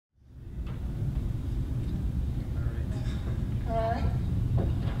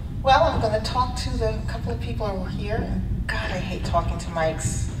Well, I'm going to talk to the couple of people who are here. God, I hate talking to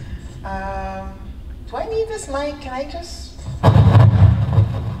mics. Do I need this mic? Can I just not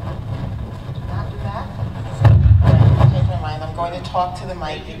do that? Change my mind. I'm going to talk to the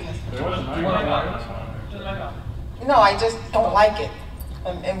mic because... No, I just don't like it.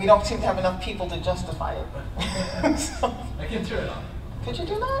 And we don't seem to have enough people to justify it. So, I can turn it on. Could you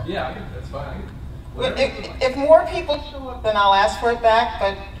do that? Yeah, I can, that's fine. If more people show up, then I'll ask for it back,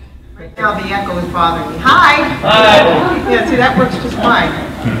 but right now the echo is bothering me. Hi! Hi! Yeah, see, that works just fine.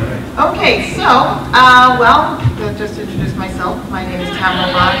 Okay, so, well, just to introduce myself, my name is Tamara.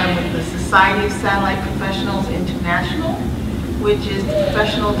 I'm with the Society of Satellite Professionals International, which is the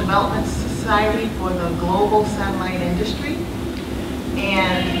professional development society for the global satellite industry.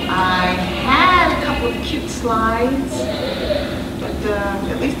 And I had a couple of cute slides, but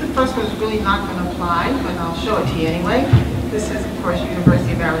at least the first one is really not going to apply, but I'll show it to you anyway. This is, of course,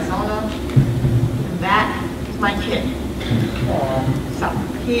 University of Arizona, and that is my kid. So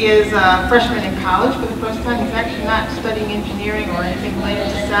he is a freshman in college for the first time. He's actually not studying engineering or anything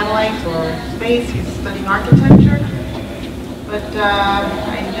related to satellites or space. He's studying architecture. But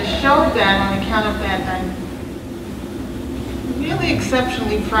I just showed that on account of that I'm really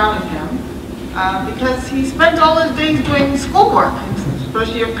exceptionally proud of him because he spends all his days doing schoolwork in his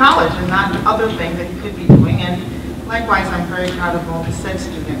first year of college and not other things that he could be doing. And likewise, I'm very proud of all the SED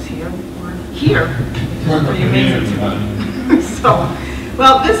students here who are here, which is pretty amazing to me. So,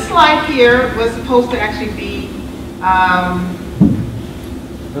 well, this slide here was supposed to actually be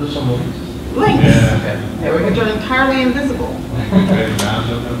links, which are entirely invisible.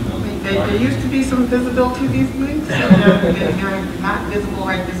 There used to be some visibility to these links, and they're not visible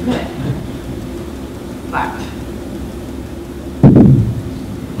right this minute. But,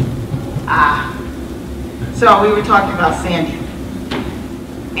 so we were talking about Sandy.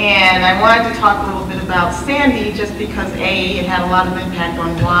 And I wanted to talk a little bit about Sandy just because A, it had a lot of impact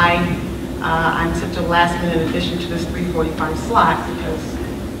on why I'm such a last minute addition to this 3:45 slot, because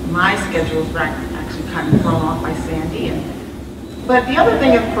my schedule was actually kind of thrown off by Sandy. But the other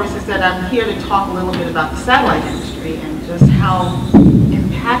thing, of course, is that I'm here to talk a little bit about the satellite industry and just how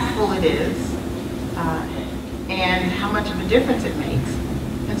impactful it is and how much of a difference it makes.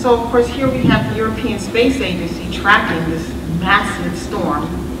 And so, of course, here we have the European Space Agency tracking this massive storm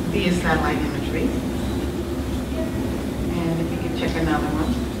via satellite imagery. And if you could check another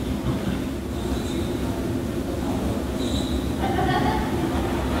one.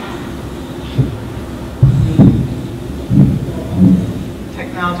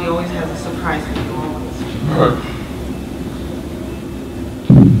 Technology always has a surprise for you always.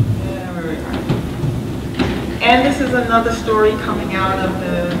 There we are. And this is another story coming out of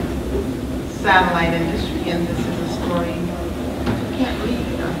the satellite industry, and this is a story, I can't read it.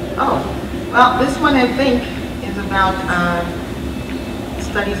 Oh, well, this one I think is about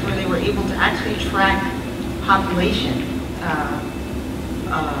studies where they were able to actually track population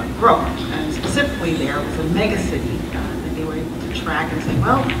growth, and specifically there was a mega city that they were able to track and say,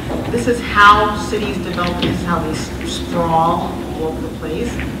 well, this is how cities develop, this is how they sprawl all over the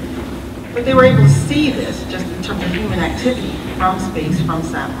place. But they were able to see this just in terms of human activity from space, from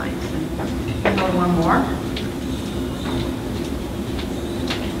satellites. And go one more.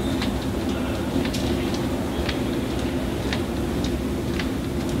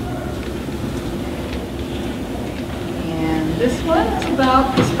 And this one is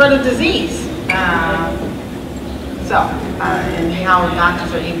about the spread of disease. And how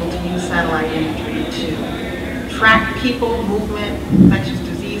doctors are able to use satellite imagery to track people, movement, infectious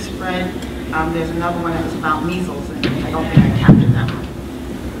disease spread. There's another one that was about measles, and I don't think I captured that one.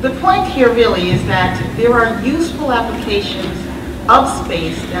 The point here really is that there are useful applications of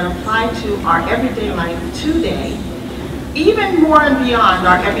space that apply to our everyday life today, even more and beyond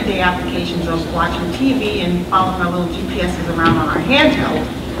our everyday applications of watching TV and following our little GPSs around on our handheld.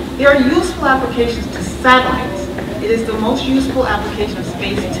 There are useful applications to satellites. It is the most useful application of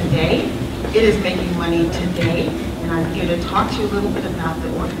space today. It is making money today. And I'm here to talk to you a little bit about the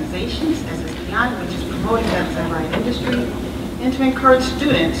organizations, SSPI, which is promoting that satellite industry, and to encourage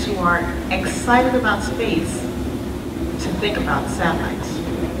students who are excited about space to think about satellites.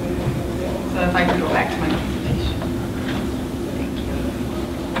 So if I can go back to my presentation. Thank you.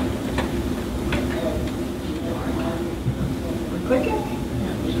 We're clicking?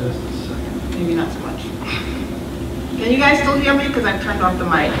 Just a second. Maybe not so much. Can you guys still hear me? Because I've turned off the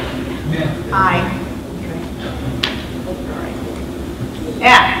mic. Yeah. Hi.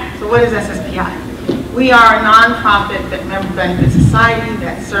 Yeah, so what is SSPI? We are a nonprofit member benefit society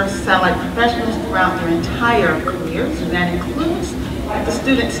that serves satellite professionals throughout their entire careers, and that includes At the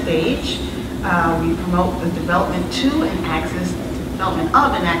student stage, we promote the development of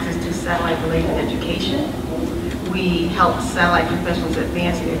and access to satellite-related education. We help satellite professionals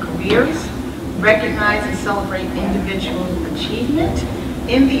advance their careers, recognize and celebrate individual achievement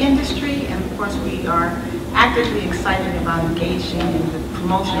in the industry, and of course we are actively excited about engaging in the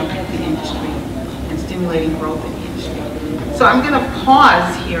promotion of the industry and stimulating growth in the industry. So I'm going to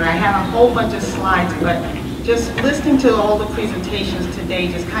pause here. I have a whole bunch of slides, but just listening to all the presentations today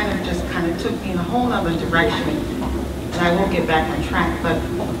just kind of took me in a whole other direction, and I will get back on track. But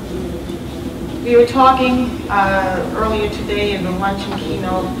we were talking earlier today in the luncheon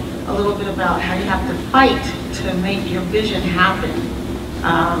keynote a little bit about how you have to fight to make your vision happen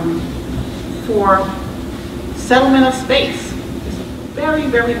for settlement of space. It's very,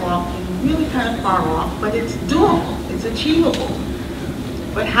 very lofty, really kind of far off, but it's doable, it's achievable.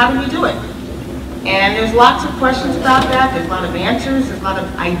 But how do we do it? And there's lots of questions about that, there's a lot of answers, there's a lot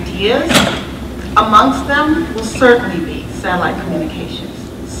of ideas. Amongst them will certainly be satellite communications.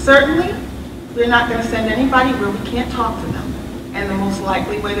 Certainly, we're not going to send anybody where we can't talk to them. And the most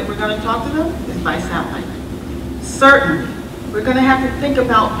likely way that we're going to talk to them is by satellite. Certainly, we're going to have to think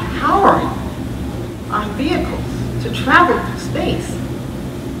about powering our vehicles to travel through space.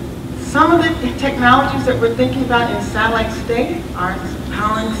 Some of the technologies that we're thinking about in satellite state are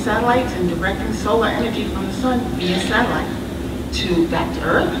powering satellites and directing solar energy from the sun via satellite back to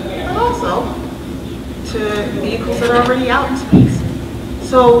Earth, but also to vehicles that are already out in space.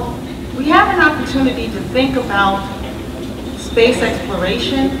 So we have an opportunity to think about space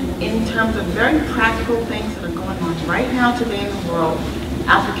exploration in terms of very practical things that are going on right now today in the world,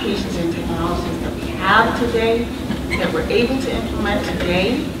 applications and technologies that we have today, that we're able to implement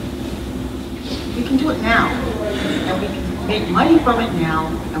today. We can do it now, and we can make money from it now,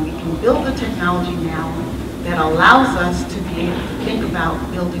 and we can build the technology now that allows us to be able to think about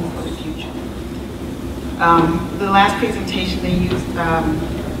building for the future. The last presentation they used,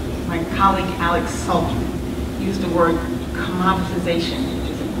 my colleague Alex Sultan used the word commoditization,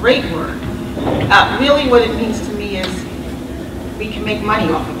 which is a great word. Really what it means to me is we can make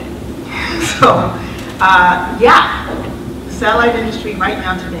money off of it. So, yeah, the satellite industry right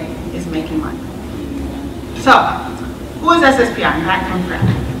now today is making money. So, who is SSPI? I'm back from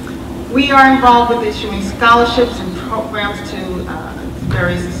prep. We are involved with issuing scholarships and programs to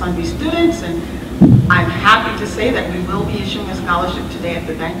various Sunday students, and I'm happy to say that we will be issuing a scholarship today at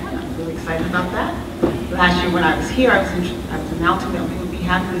the banquet. I'm really excited about that. Last year when I was here, I was announcing that we would be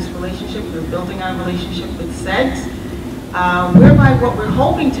having this relationship. We're building our relationship with SEDS, whereby what we're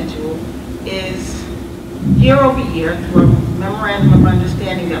hoping to do is year over year, through a memorandum of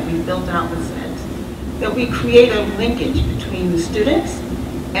understanding that we've built out with SEDS, that we create a linkage between the students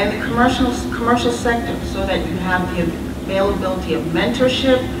and the commercial sector, so that you have the availability of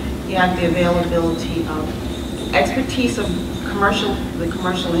mentorship, you have the availability of expertise of the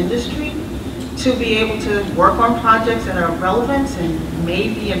commercial industry, to be able to work on projects that are of relevance and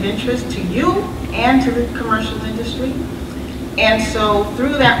may be of interest to you and to the commercial industry. And so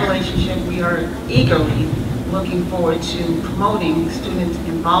through that relationship, we are eagerly looking forward to promoting students'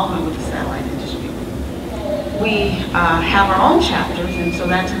 involvement with the satellite industry. We have our own chapters, and so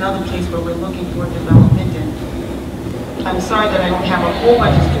that's another place where we're looking for development. And I'm sorry that I don't have a whole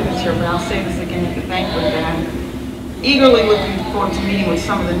bunch of students here, but I'll say this again at the banquet, that I'm eagerly looking forward to meeting with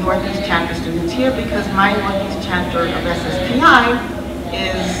some of the Northeast chapter students here, because my Northeast chapter of SSPI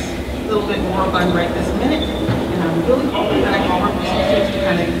is a little bit more run right this minute, and I'm really hoping that I can work with some students to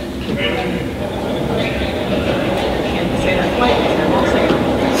kind of keep it in. I can't say that quite, because I won't say it.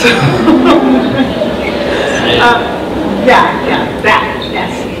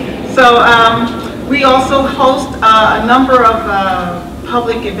 Yes. So we also host a number of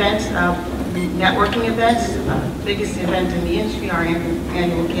public events, networking events. Biggest event in the industry, our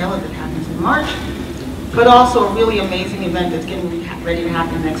annual gala that happens in March, but also a really amazing event that's getting ready to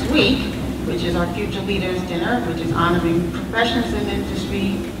happen next week, which is our Future Leaders Dinner, which is honoring professionals in the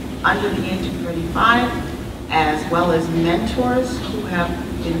industry under the age of 35, as well as mentors who have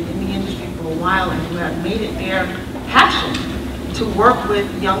been in the industry for a while and who have made it their passion to work with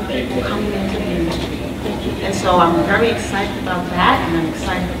young people coming into the industry. And so I'm very excited about that, and I'm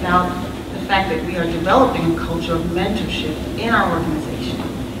excited about the fact that we are developing a culture of mentorship in our organization,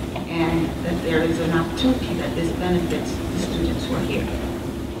 and that there is an opportunity that this benefits the students who are here.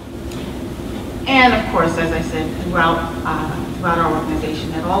 And of course, as I said, throughout our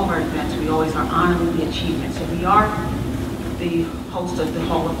organization, at all of our events, we always are honoring the achievements. So we are the host of the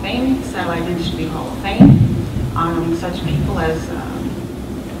Hall of Fame, Satellite Industry Hall of Fame, honoring such people as,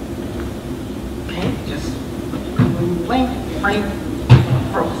 just blank, Frank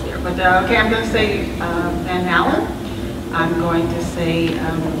But okay, I'm going to say Van Allen. I'm going to say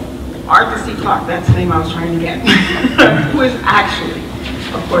Arthur C. Clarke. That's the name I was trying to get. Who is actually,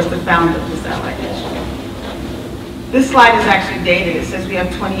 of course, the founder of the satellite industry. This slide is actually dated. It says we have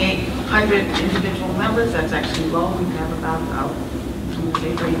 2,800 individual members. That's actually low. We have about, I'm going to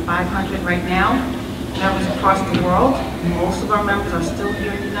say 3,500 right now. Members across the world. Most of our members are still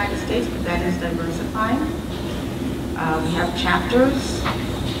here in the United States, but that is diversifying. We have chapters.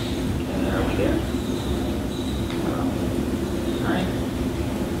 Are we there? All right.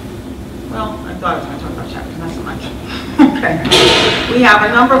 Well, I thought I was going to talk about chapters, not so much. Okay. We have a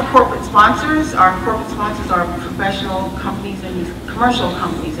number of corporate sponsors. Our corporate sponsors are professional companies and commercial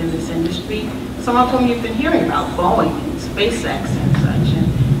companies in this industry. Some of whom you've been hearing about, Boeing and SpaceX and such. And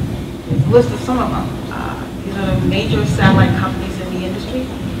there's a list of some of them. These are the major satellite companies in the industry.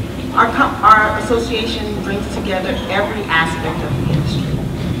 Our association brings together every aspect of the industry.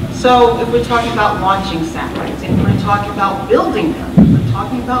 So if we're talking about launching satellites, if we're talking about building them, if we're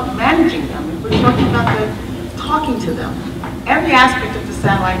talking about managing them, if we're talking about talking to them, every aspect of the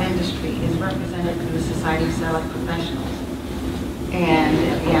satellite industry is represented through the Society of Satellite Professionals. And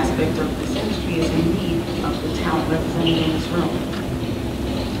every aspect of this industry is in need of the talent represented in this room.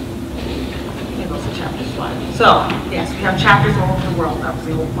 Here goes the chapter slide. So, yes, we have chapters all over the world. That was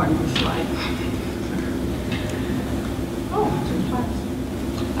the whole point of this slide. Oh, two slides.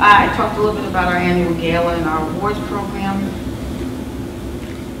 I talked a little bit about our annual gala and our awards program.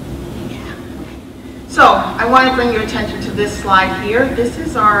 Yeah. So I want to bring your attention to this slide here. This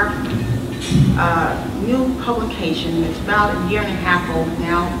is our new publication. It's about a year and a half old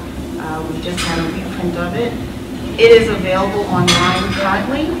now. We just had a reprint of it. It is available online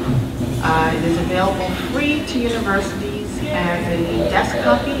currently. It is available free to universities as a desk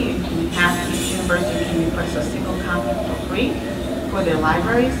copy. Each university can request a single copy for free for their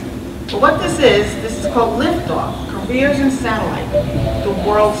libraries. But what this is called Liftoff, Careers in Satellite, the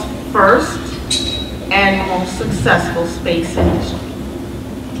world's first and most successful space industry.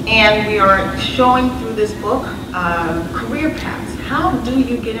 And we are showing through this book career paths. How do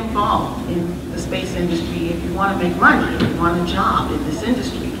you get involved in the space industry if you want to make money, if you want a job in this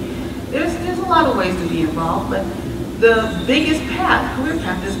industry? There's a lot of ways to be involved, but the biggest path, career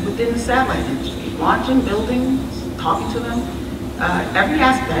path, is within the satellite industry. Launching, building, talking to them, every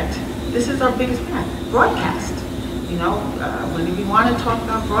aspect. This is our biggest path, broadcast. You know, when we want to talk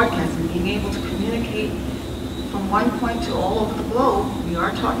about broadcasting, being able to communicate from one point to all over the globe, we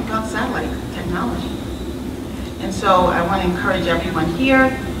are talking about satellite technology. And so I want to encourage everyone here,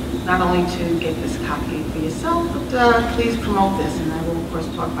 not only to get this copy for yourself, but please promote this, and I will, of course,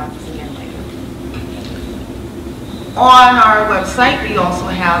 talk about this again later. On our website, we also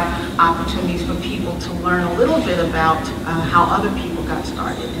have opportunities for people to learn a little bit about how other people got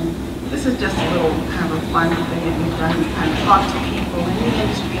started. And this is just a little kind of a fun thing that we've done. We kind of talk to people in the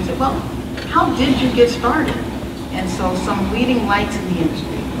industry and say, well, how did you get started? And so some leading lights in the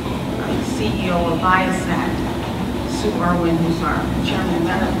industry, CEO of Viasat, Sue Irwin, who's our chairman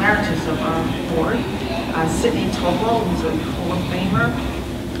emeritus of our board, Sydney Tobel, who's a Hall of Famer.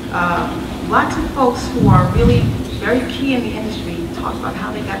 Lots of folks who are really very key in the industry talk about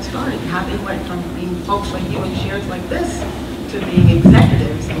how they got started, how they went from being folks like you in chairs like this to being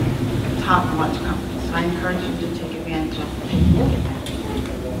executives in top launch companies. So I encourage you to take advantage of taking a look at that.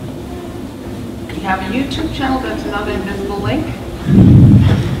 We have a YouTube channel. That's another invisible link.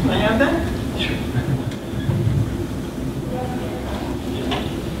 Can I have that? Sure.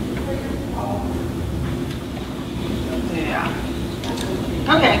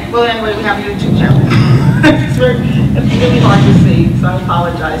 Yeah. Okay. Well, anyway, we have a YouTube channel. it's really hard to see, so I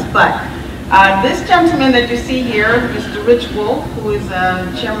apologize. But this gentleman that you see here, Mr. Rich Wolf, who is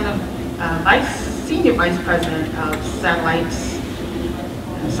chairman of senior vice president of satellites,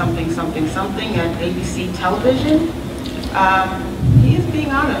 something at ABC Television. He is being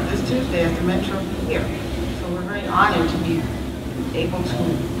honored this Tuesday as the Mentor of the Year. So we're very honored to be able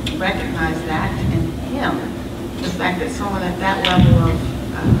to recognize that and him, the fact that someone at that level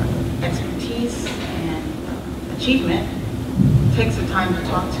of expertise and achievement takes the time to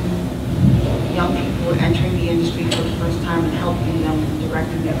talk to young people who are entering the industry for the first time and helping them in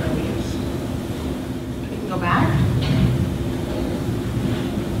directing their careers. We can go back.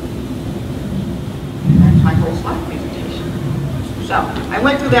 That's my whole slide presentation. So I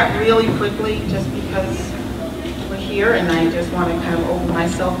went through that really quickly just because we're here and I just want to kind of open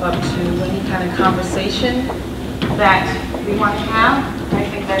myself up to any kind of conversation that we want to have. I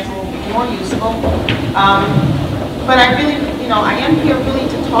think that's a little more useful. But I really, I am here really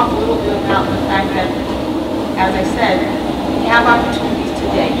to talk a little bit about the fact that, as I said, we have opportunities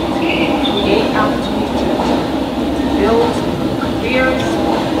today create opportunity to build careers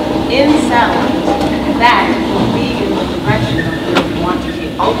in satellites that will lead in the direction of where we want to be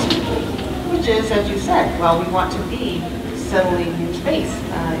ultimately, which is, as you said, well, we want to be settling in space.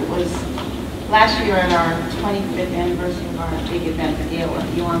 It was last year at our 25th anniversary of our big event, the gala,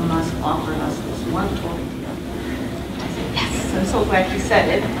 Elon Musk offered us this wonderful idea. I said, yes, I'm so glad you said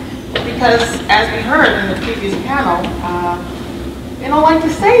it, because as we heard in the previous panel, they don't like to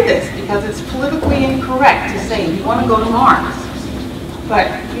say this because it's politically incorrect to say we want to go to Mars. But,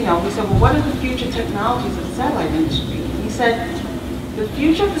 you know, we said, well, what are the future technologies of the satellite industry? And he said, the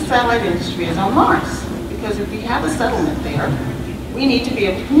future of the satellite industry is on Mars, because if we have a settlement there, we need to be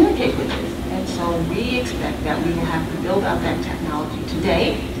able to communicate with it. And so we expect that we will have to build out that technology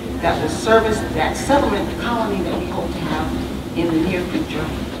today that will service that settlement colony that we hope to have in the near future.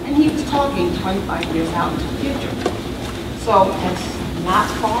 And he was talking 25 years out into the future. So it's not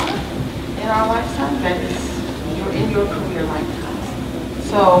far in our lifetime, that is, you're in your career lifetime.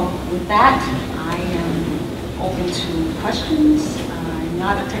 So with that, I am open to questions. I'm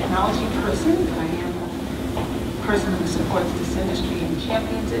not a technology person, but I am a person who supports this industry and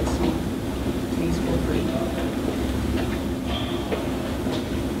champions it, so please feel free.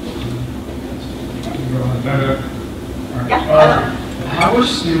 Yeah. How are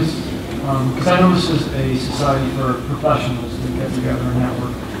students, because I know this is a society for professionals that get together and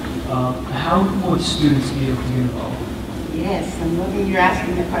network, how would students be able to get involved? Yes, I'm looking, you're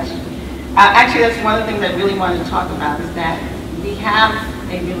asking the question. Actually, that's one of the things I really wanted to talk about, is that we have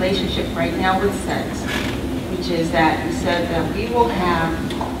a relationship right now with SEDS, which is that we said that we will have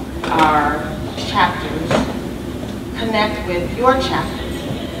our chapters connect with your chapters.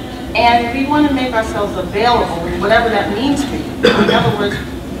 And we want to make ourselves available, whatever that means for you. In other words,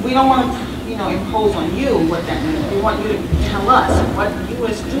 we don't want to, impose on you what that means. We want you to tell us what you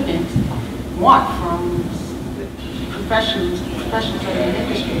as students want from the professionals in the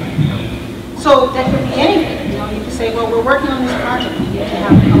industry. So that could be anything. You could say, well, we're working on this project. We need to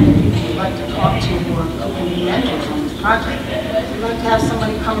have a couple of people we'd like to talk to who can be mentors on this project. We'd like to have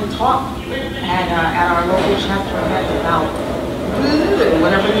somebody come and talk at our local chapter event about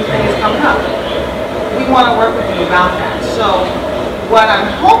whatever new thing is coming up. We want to work with you about that. So what I'm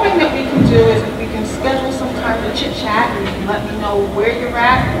hoping that we can do is if we can schedule some time to chit chat and you can let me know where you're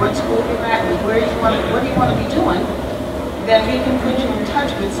at, what school you're at, and what you want to be doing, then we can put you in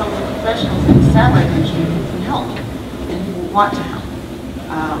touch with some of the professionals in the satellite industry who can help and who want to help.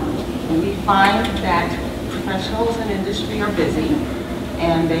 We find that professionals in industry are busy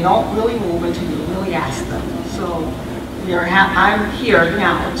and they don't really move until you really ask them. So I'm here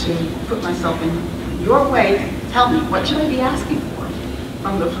now to put myself in your way. Tell me, what should I be asking for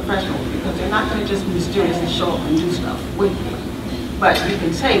from the professionals? Because they're not going to just mysteriously show up and do stuff with you. But you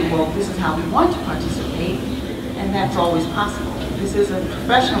can say, well, this is how we want to participate, and that's always possible. This is a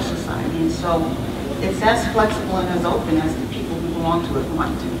professional society, and so it's as flexible and as open as the people who belong to it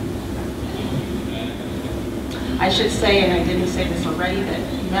want to. I should say, and I didn't say this already, that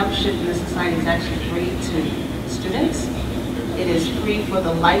membership in the society is actually free to students. It is free for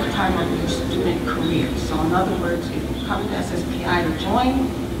the lifetime of your student career. So in other words, if you come to SSPI to join,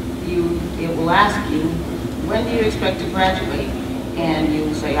 it will ask you, when do you expect to graduate? And you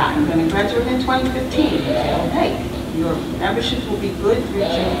will say, I'm going to graduate in 2015. You say, okay, your membership will be good through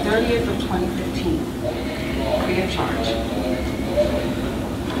June 30th of 2015, free of charge.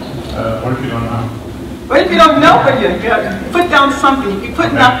 What if you don't know? What if you don't know, but you put down something? If you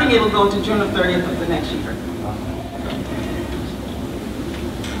put nothing, it'll go to June 30th of the next year.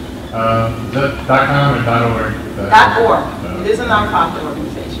 Is that .com or .org? .org. It is a nonprofit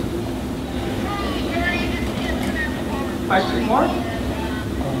organization. Question more?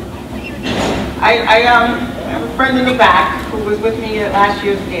 I have a friend in the back who was with me at last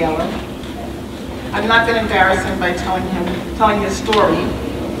year's gala. I'm not going to embarrass him by telling his story,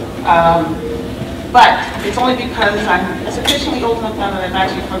 but it's only because I'm sufficiently old enough now that I've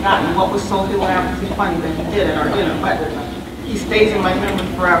actually forgotten what was so hilariously funny that he did at our dinner. But he stays in my memory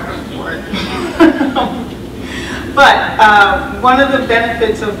forever for it. But one of the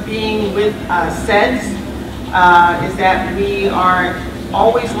benefits of being with SEDS is that we are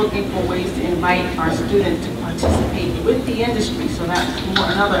always looking for ways to invite our students to participate with the industry. So that's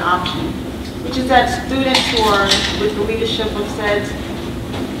another option, which is that students who are with the leadership of SEDS,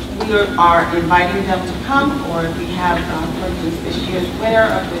 we are inviting them to come, or if we have, for instance, this year's winner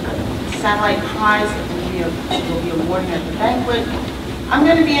of the satellite prize that we'll be awarding at the banquet, I'm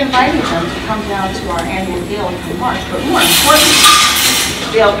going to be inviting them to come down to our annual gala in March. But more importantly,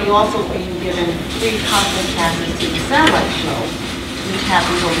 they'll be also being given free conference passes to the satellite show, which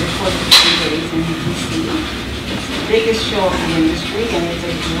happens over the course of 2 days in DC. It's the biggest show of the industry, and it's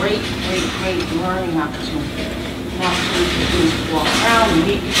a great, great, great learning opportunity. An opportunity for students to walk around and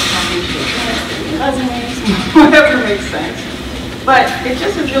meet people, companies, shake hands, get their resumes, whatever makes sense. But it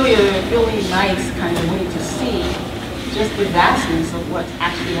just is really a really nice kind of way to see just the vastness of what's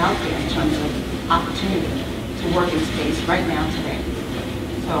actually out there in terms of opportunity to work in space right now today.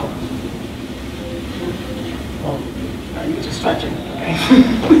 So, you're just stretching, okay?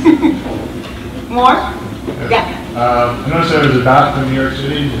 More? Yeah. I noticed there was a dot in New York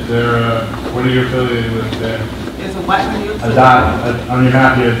City. Is there what are you affiliated with there? There's a what in New York City? A dot. On your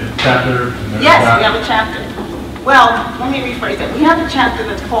map, you have a chapter. And there's Yes, a dot. we have a chapter. Well, let me rephrase that. We have a chapter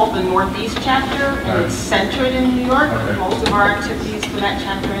that's called the Northeast chapter, and it's centered in New York. Okay. Most of our activities for that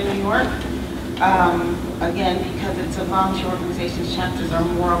chapter in New York. Again, because it's a volunteer organization, chapters are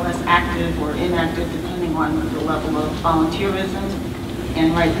more or less active or inactive depending on the level of volunteerism.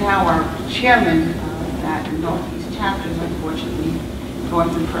 And right now, our chairman of that Northeast chapter is unfortunately going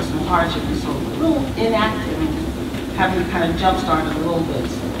through personal hardship, and so a little inactive and having to kind of jumpstart it a little bit.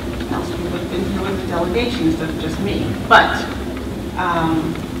 Else we would have been here with the delegation instead of just me. But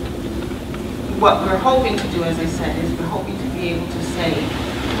what we're hoping to do, as I said, is we're hoping to be able to say,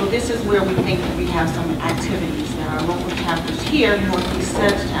 well, this is where we think that we have some activities that our local chapters here, Northeast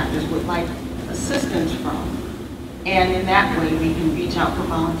SEDS chapters, would like assistance from. And in that way, we can reach out for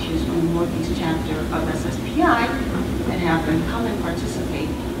volunteers from the Northeast chapter of SSPI and have them come and participate.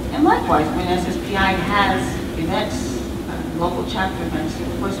 And likewise, when SSPI has events, local chapter events,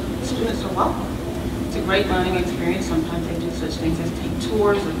 of course, students are welcome. It's a great learning experience. Sometimes they do such things as take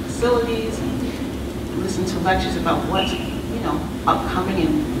tours of facilities and listen to lectures about what's, upcoming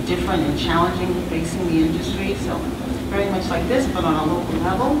and different and challenging facing the industry. So very much like this, but on a local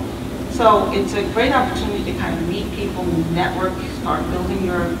level. So it's a great opportunity to kind of meet people, network, start building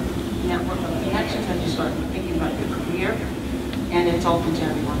your network of connections as you start thinking about your career. And it's open to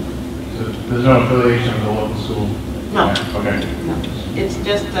everyone. So there's no affiliation with the local school? No. Yeah, okay. No. It's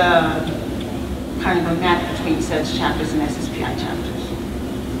just kind of a map between SEDS chapters and SSPI chapters.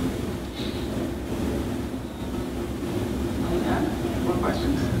 More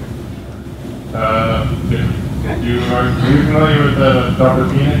questions? Yeah. Good. Are you familiar with the Dr.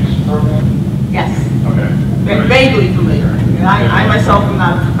 Phoenix program? Yes. Okay. Vaguely familiar. I myself am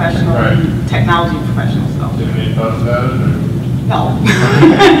not a professional, Right. technology professional, so. Do you have any thoughts about it? Or? No.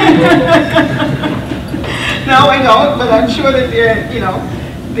 No, I don't, but I'm sure that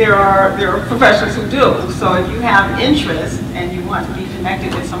there are professionals who do. So if you have interest and you want to be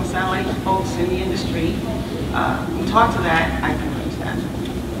connected with some satellite folks in the industry, we talk to that. I can